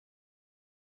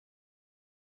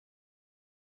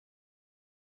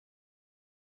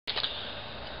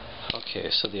Okay,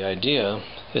 so the idea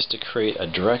is to create a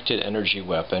directed energy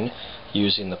weapon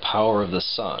using the power of the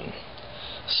sun.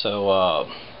 So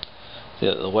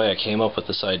the way I came up with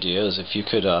this idea is if you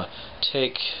could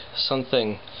take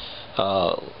something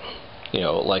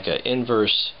like an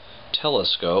inverse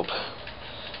telescope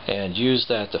and use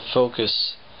that to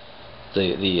focus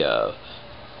the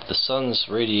sun's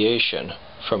radiation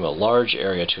from a large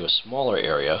area to a smaller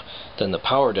area, then the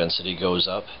power density goes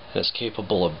up and it's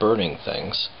capable of burning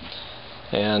things.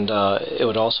 And it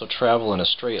would also travel in a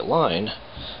straight line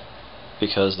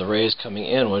because the rays coming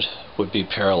in would be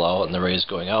parallel and the rays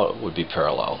going out would be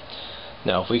parallel.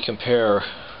 Now if we compare,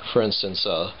 for instance,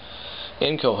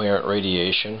 incoherent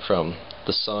radiation from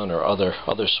the sun or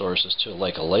other sources to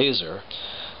like a laser,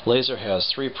 laser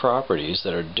has three properties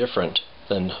that are different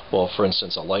than, well, for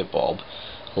instance, a light bulb.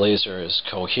 Laser is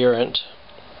coherent,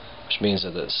 which means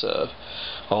that it's,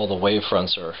 all the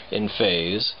wavefronts are in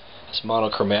phase. It's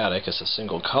monochromatic, it's a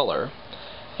single color,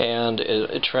 and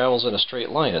it travels in a straight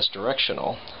line, it's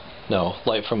directional. Now,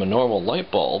 light from a normal light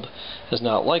bulb is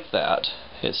not like that.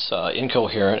 It's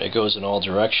incoherent, it goes in all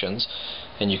directions,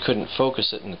 and you couldn't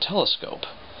focus it in a telescope.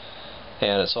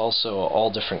 And it's also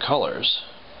all different colors.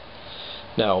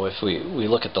 Now, if we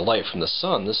look at the light from the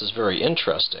sun, this is very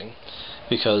interesting,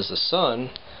 because the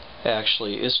sun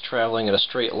actually is traveling in a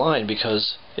straight line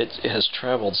because it has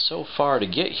traveled so far to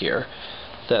get here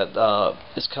that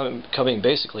it's coming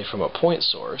basically from a point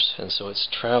source, and so it's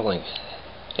traveling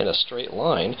in a straight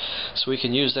line. So we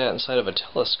can use that inside of a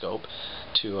telescope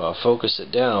to focus it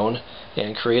down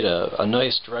and create a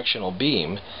nice directional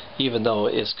beam, even though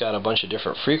it's got a bunch of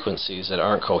different frequencies that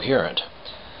aren't coherent.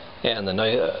 And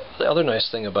the other nice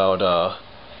thing about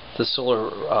the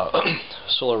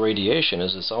solar radiation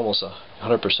is it's almost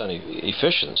 100%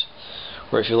 efficient.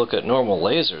 Where if you look at normal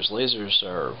lasers, lasers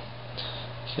are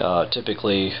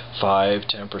typically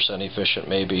 5–10% efficient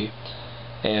maybe,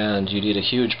 and you need a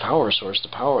huge power source to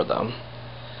power them.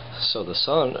 So the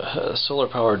sun, a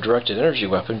solar-powered directed energy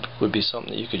weapon would be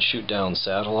something that you could shoot down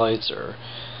satellites or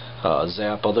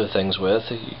zap other things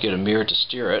with. You get a mirror to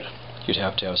steer it. You'd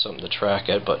have to have something to track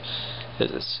it, but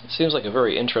it seems like a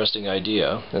very interesting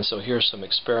idea. And so here's some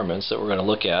experiments that we're going to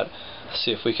look at to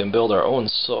see if we can build our own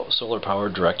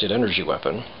solar-powered directed energy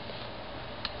weapon.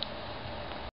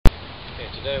 Okay,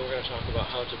 today we're going to talk about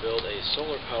how to build a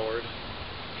solar-powered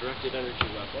directed energy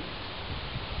weapon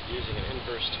using an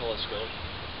inverse telescope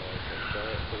and some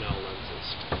giant Fresnel lenses.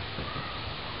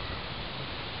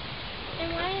 And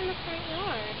why in the front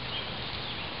yard?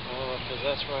 Because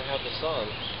that's where I have the sun.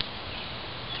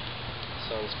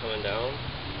 Sun's coming down.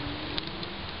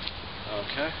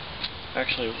 Okay.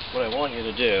 Actually, what I want you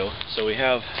to do, so we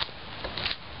have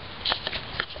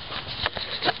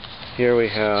here we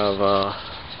have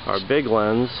our big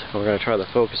lens. We're going to try to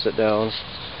focus it down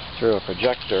through a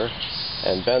projector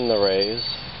and bend the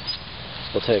rays.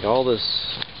 We'll take all this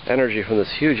energy from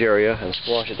this huge area and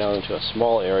squash it down into a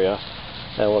small area,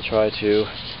 and we'll try to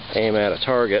aim at a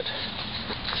target,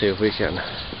 see if we can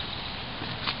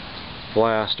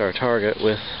blast our target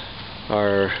with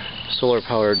our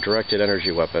solar-powered directed energy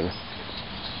weapon.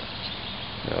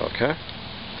 Okay.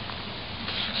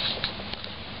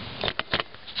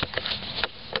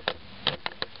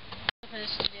 What's it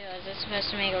supposed to do? Is it supposed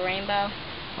to make a rainbow?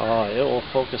 It will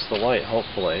focus the light,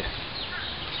 hopefully.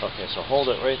 Okay, so hold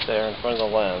it right there in front of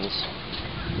the lens,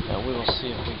 and we will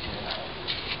see if we can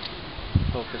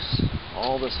focus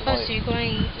all this light. So you're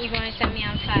going to set me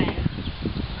on fire?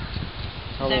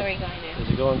 Is that what you're going to do? Is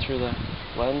it going through the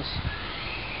lens?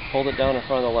 Hold it down in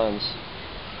front of the lens.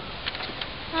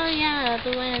 Oh yeah, the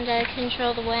wind. I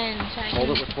control the wind. I Hold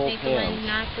can it with both make hands. the wind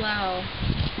not blow.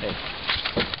 Okay.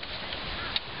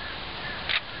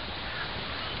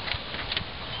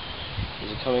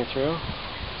 Is it coming through?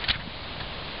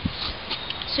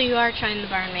 So you are trying to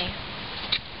burn me.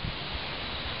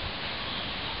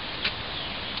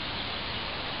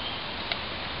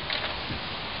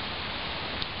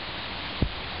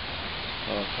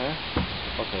 Okay.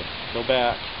 Okay. Go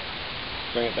back.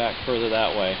 Bring it back further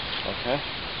that way. Okay.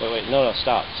 Wait. No.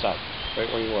 Stop. Right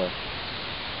where you were.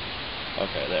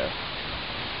 Okay. There.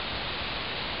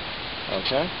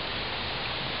 Okay.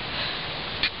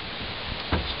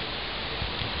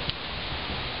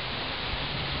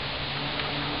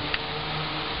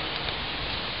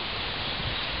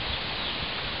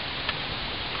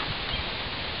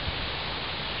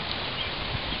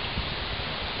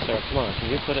 Sarah, come on. Can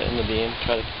you put it in the beam?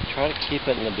 Try to keep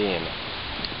it in the beam.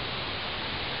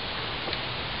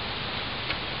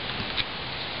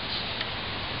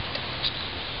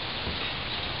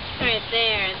 Right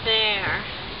there.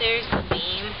 There's the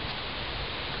beam.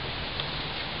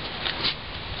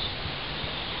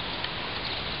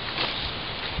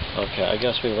 Okay, I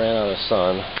guess we ran out of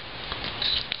sun.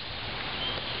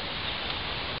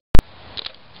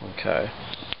 Okay,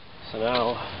 so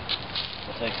now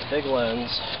we'll take the big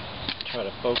lens, try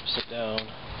to focus it down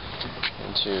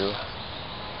into...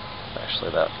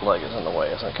 Actually, that leg is in the way,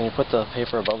 isn't it? Can you put the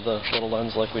paper above the little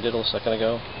lens like we did a second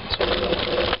ago?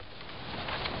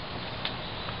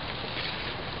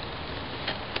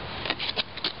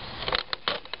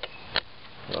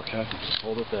 Okay, just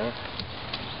hold it there.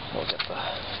 We'll get the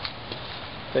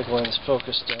big lens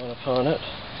focused down upon it.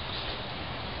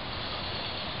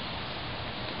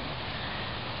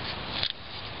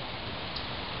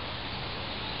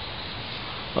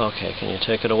 Okay, can you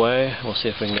take it away? We'll see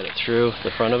if we can get it through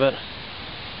the front of it.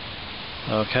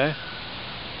 Okay.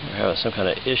 We're having some kind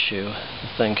of issue. The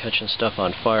thing catching stuff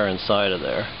on fire inside of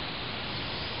there.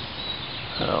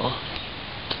 Oh.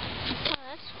 Oh,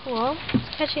 that's cool. It's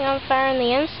catching on fire on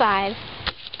the inside.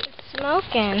 It's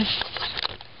smoking.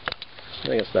 I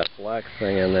think it's that black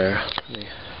thing in there.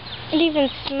 It even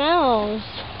smells.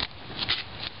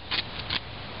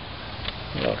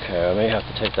 Okay, I may have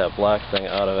to take that black thing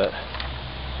out of it.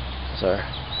 Our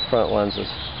front lens is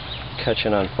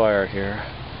catching on fire here.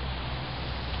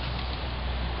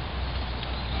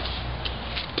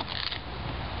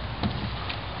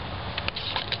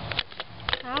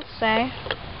 I'll say.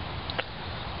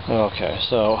 Okay,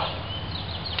 so I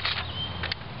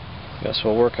guess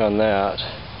we'll work on that,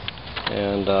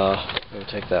 and we'll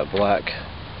take that black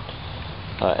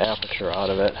aperture out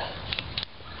of it.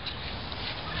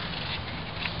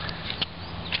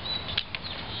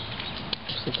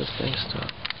 Let this thing stop.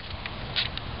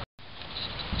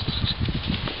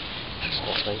 This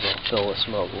whole thing's all filled with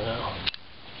smoke now.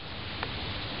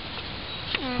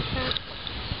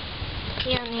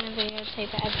 You don't need a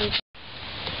videotape everything.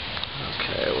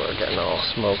 Okay, we're getting all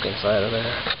smoke inside of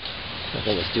there. I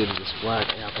think it's due to this black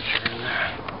aperture in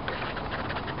there.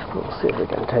 We'll see if we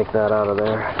can take that out of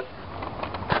there.